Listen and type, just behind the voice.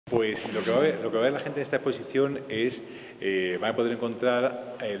Pues lo que va a ver la gente en esta exposición es, van a poder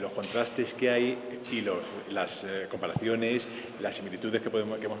encontrar los contrastes que hay y las comparaciones, las similitudes que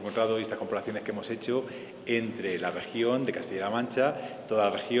hemos encontrado y estas comparaciones que hemos hecho entre la región de Castilla-La Mancha, toda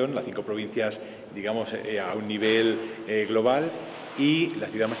la región, las 5 provincias, digamos, a un nivel global, y la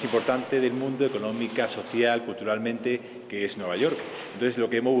ciudad más importante del mundo, económica, social, culturalmente, que es Nueva York. Entonces, lo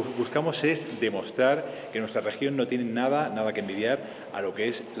que buscamos es demostrar que nuestra región no tiene nada que envidiar a lo que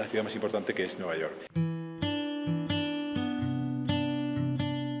es la ciudad más importante, que es Nueva York.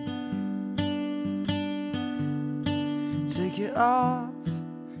 Take it off,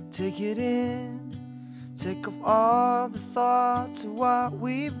 take it in, take off all the thoughts of what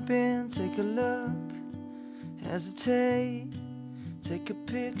we've been. Take a look, hesitate, take a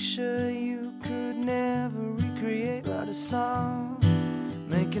picture you could never recreate. Write a song,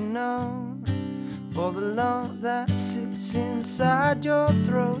 make a note for the lump that sits inside your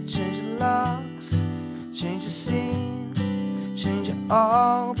throat. Change the locks, change the scene, change it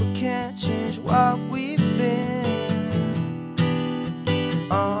all, but can't change what we've been.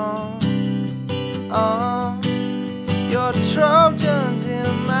 Your Trojans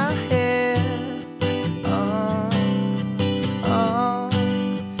in my head.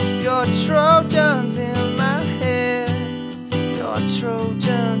 Your Trojans in my head. Your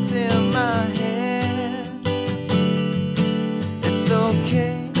Trojans in my head. It's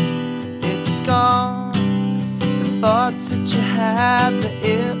okay if it's gone. The thoughts that you had, that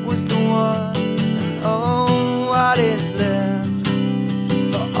it was the one. And oh, what is left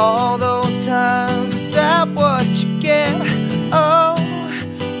for all those times? Is that what you get? Oh,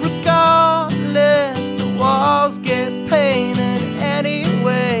 regardless, the walls get painted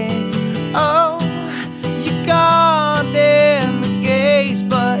anyway. Oh, you got in the gaze,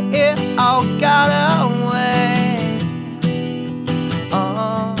 but it all got away.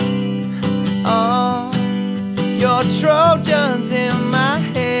 Your Trojans in my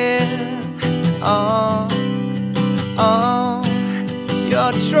head.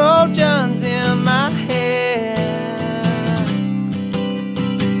 Your Trojans in my head.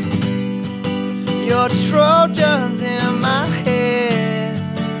 Your Trojans in my head.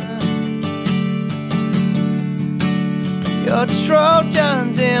 Your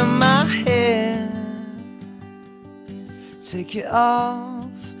Trojans in my head. Take it off,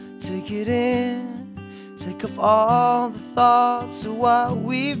 take it in, take off all the thoughts of what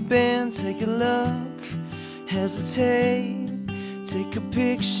we've been. Take a look, hesitate, take a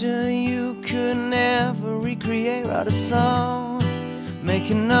picture you could never recreate. Write a song, make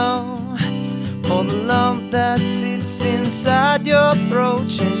a note for the lump that sits inside your throat.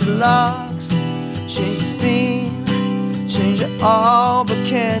 Change the locks, change the scene, change it all, but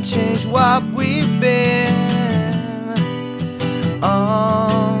can't change what we've been.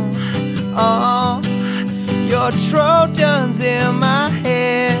 Your Trojans in my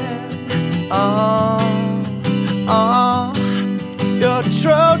head. Your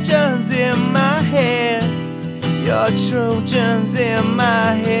Trojans in my head. Your Trojans in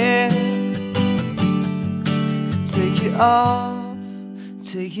my head. Take it off,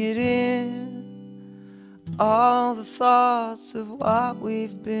 take it in, all the thoughts of what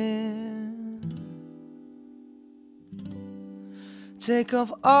we've been. Take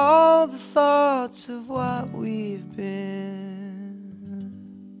off all the thoughts of what we've been.